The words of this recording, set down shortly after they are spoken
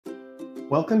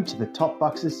Welcome to the Top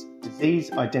Buxus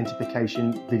Disease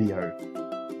Identification video.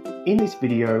 In this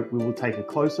video, we will take a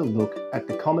closer look at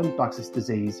the common Buxus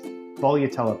disease,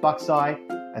 Volutella Buxi,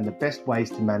 and the best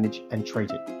ways to manage and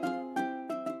treat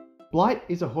it. Blight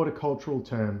is a horticultural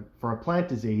term for a plant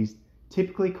disease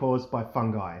typically caused by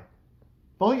fungi.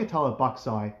 Volutella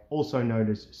Buxi, also known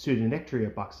as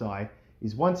Pseudonectria buxi,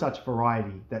 is one such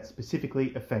variety that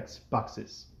specifically affects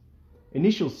Buxus.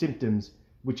 Initial symptoms,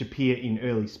 which appear in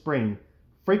early spring,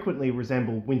 frequently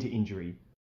resemble winter injury.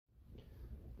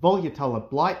 Volutella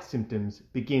blight symptoms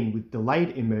begin with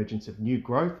delayed emergence of new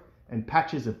growth and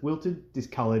patches of wilted,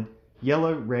 discoloured,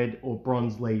 yellow, red or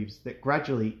bronze leaves that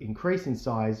gradually increase in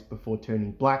size before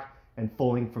turning black and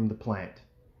falling from the plant.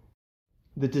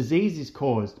 The disease is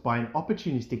caused by an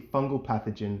opportunistic fungal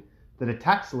pathogen that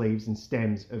attacks leaves and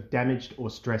stems of damaged or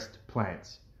stressed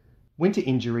plants. Winter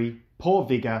injury, poor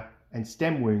vigor, and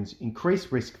stem wounds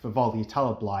increase risk for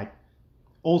Volutella blight.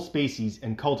 All species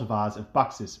and cultivars of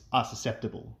Buxus are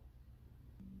susceptible.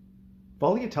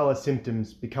 Volutella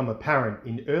symptoms become apparent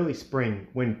in early spring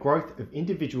when growth of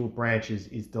individual branches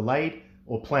is delayed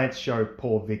or plants show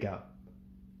poor vigor.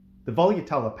 The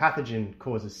Volutella pathogen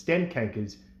causes stem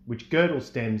cankers which girdle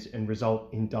stems and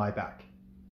result in dieback.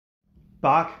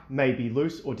 Bark may be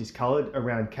loose or discoloured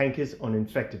around cankers on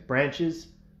infected branches.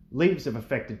 Leaves of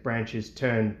affected branches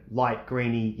turn light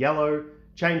greeny yellow,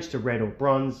 change to red or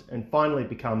bronze, and finally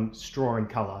become straw in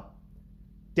colour.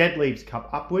 Dead leaves cup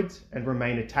upwards and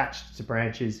remain attached to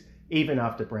branches even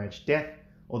after branch death,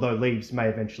 although leaves may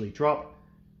eventually drop.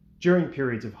 During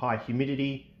periods of high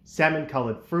humidity,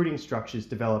 salmon-coloured fruiting structures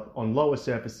develop on lower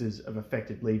surfaces of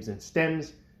affected leaves and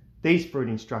stems. These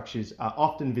fruiting structures are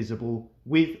often visible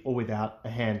with or without a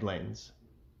hand lens.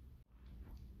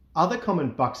 Other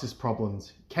common Buxus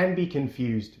problems can be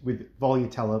confused with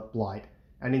Volutella blight,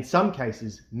 and in some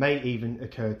cases may even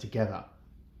occur together.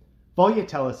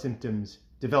 Volutella symptoms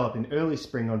develop in early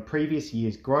spring on previous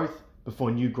year's growth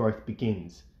before new growth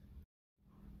begins.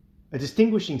 A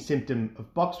distinguishing symptom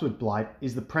of boxwood blight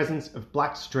is the presence of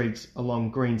black streaks along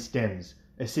green stems,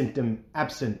 a symptom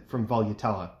absent from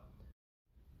Volutella.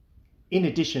 In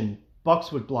addition,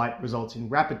 boxwood blight results in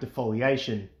rapid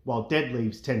defoliation, while dead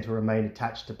leaves tend to remain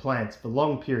attached to plants for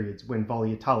long periods when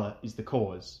Volutella is the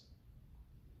cause.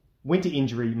 Winter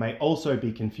injury may also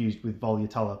be confused with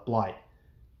Volutella blight.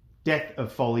 Death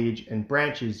of foliage and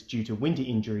branches due to winter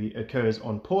injury occurs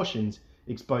on portions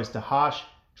exposed to harsh,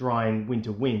 drying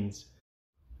winter winds,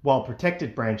 while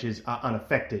protected branches are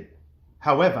unaffected.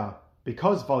 However,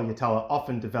 because Volutella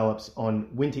often develops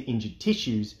on winter-injured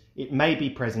tissues, it may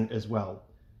be present as well.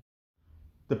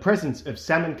 The presence of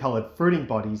salmon-coloured fruiting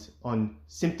bodies on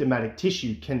symptomatic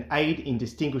tissue can aid in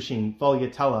distinguishing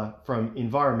Volutella from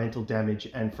environmental damage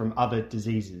and from other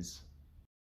diseases.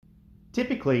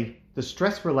 Typically, the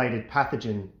stress-related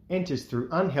pathogen enters through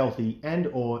unhealthy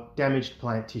and/or damaged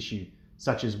plant tissue,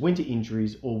 such as winter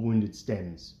injuries or wounded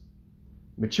stems.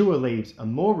 Mature leaves are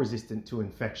more resistant to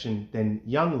infection than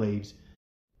young leaves,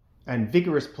 and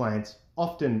vigorous plants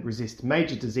often resist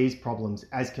major disease problems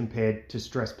as compared to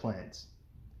stress plants.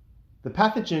 The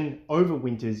pathogen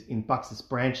overwinters in Buxus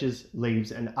branches,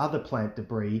 leaves, and other plant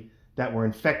debris that were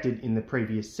infected in the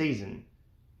previous season.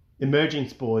 Emerging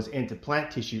spores enter plant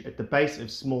tissue at the base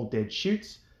of small dead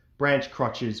shoots, branch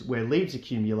crotches where leaves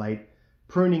accumulate,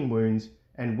 pruning wounds,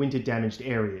 and winter-damaged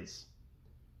areas.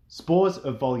 Spores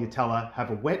of Volutella have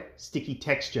a wet, sticky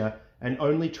texture and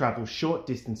only travel short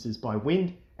distances by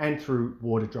wind and through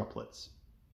water droplets.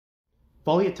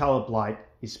 Volutella blight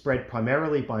is spread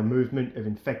primarily by movement of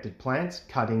infected plants,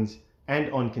 cuttings,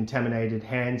 and on contaminated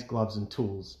hands, gloves, and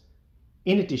tools.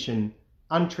 In addition,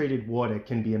 untreated water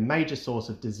can be a major source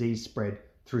of disease spread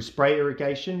through spray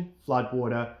irrigation,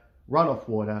 floodwater, runoff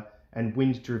water, and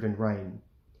wind-driven rain.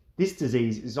 This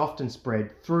disease is often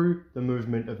spread through the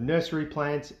movement of nursery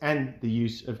plants and the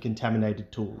use of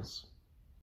contaminated tools.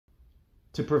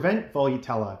 To prevent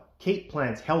Volutella, keep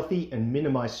plants healthy and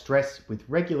minimize stress with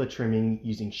regular trimming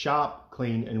using sharp,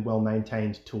 clean, and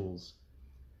well-maintained tools.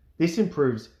 This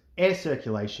improves air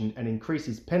circulation and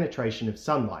increases penetration of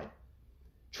sunlight.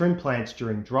 Trim plants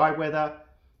during dry weather.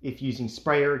 If using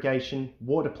spray irrigation,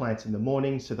 water plants in the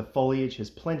morning so the foliage has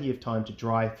plenty of time to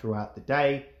dry throughout the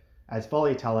day, as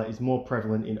Volutella is more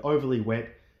prevalent in overly wet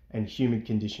and humid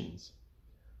conditions.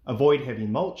 Avoid heavy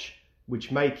mulch,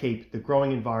 which may keep the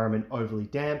growing environment overly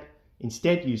damp.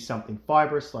 Instead, use something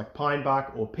fibrous like pine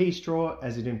bark or pea straw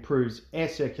as it improves air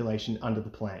circulation under the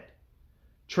plant.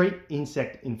 Treat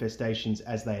insect infestations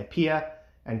as they appear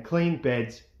and clean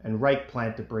beds and rake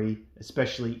plant debris,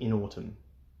 especially in autumn.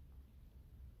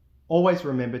 Always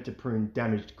remember to prune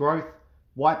damaged growth,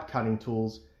 wipe cutting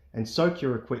tools, and soak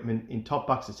your equipment in Top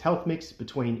Buxus Health Mix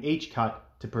between each cut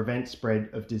to prevent spread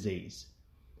of disease.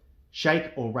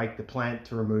 Shake or rake the plant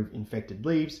to remove infected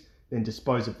leaves, then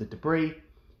dispose of the debris.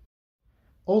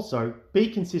 Also, be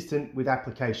consistent with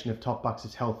application of Top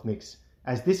Buxus Health Mix,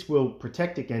 as this will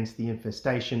protect against the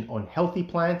infestation on healthy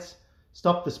plants,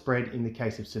 stop the spread in the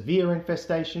case of severe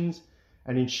infestations,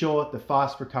 and ensure the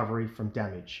fast recovery from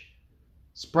damage.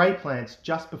 Spray plants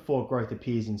just before growth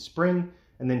appears in spring,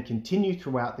 and then continue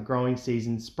throughout the growing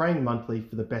season spraying monthly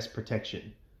for the best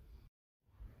protection.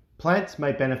 Plants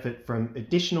may benefit from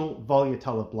additional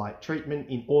Volutella blight treatment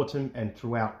in autumn and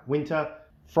throughout winter,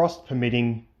 frost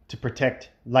permitting, to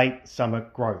protect late summer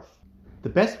growth. The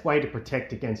best way to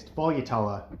protect against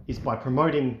Volutella is by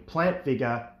promoting plant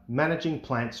vigor, managing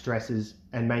plant stresses,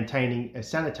 and maintaining a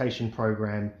sanitation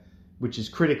program, which is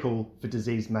critical for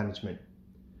disease management.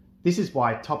 This is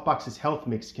why Top Buxus Health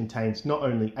Mix contains not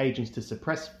only agents to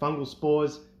suppress fungal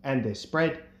spores and their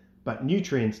spread, but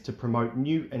nutrients to promote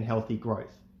new and healthy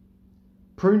growth.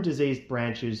 Prune diseased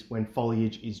branches when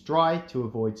foliage is dry to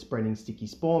avoid spreading sticky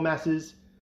spore masses.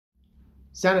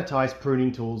 Sanitize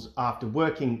pruning tools after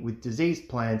working with diseased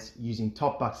plants using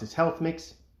Top Buxus Health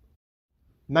Mix.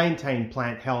 Maintain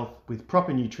plant health with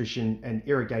proper nutrition and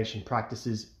irrigation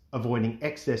practices, avoiding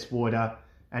excess water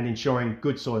and ensuring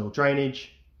good soil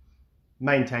drainage.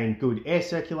 Maintain good air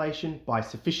circulation by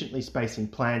sufficiently spacing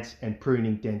plants and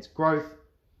pruning dense growth.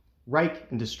 Rake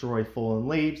and destroy fallen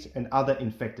leaves and other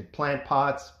infected plant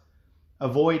parts.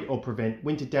 Avoid or prevent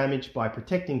winter damage by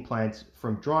protecting plants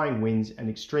from drying winds and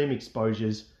extreme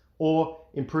exposures, or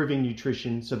improving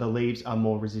nutrition so the leaves are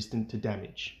more resistant to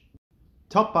damage.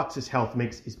 Top Buxus Health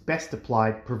Mix is best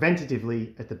applied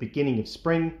preventatively at the beginning of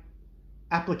spring.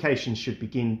 Application should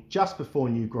begin just before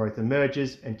new growth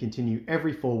emerges and continue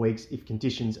every 4 weeks if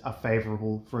conditions are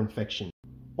favourable for infection.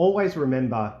 Always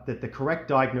remember that the correct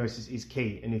diagnosis is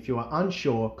key, and if you are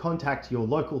unsure, contact your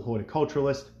local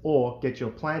horticulturalist or get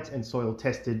your plants and soil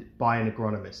tested by an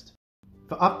agronomist.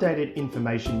 For updated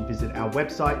information, visit our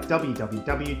website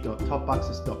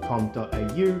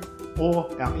www.topbuxus.com.au or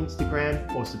our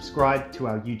Instagram, or subscribe to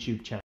our YouTube channel.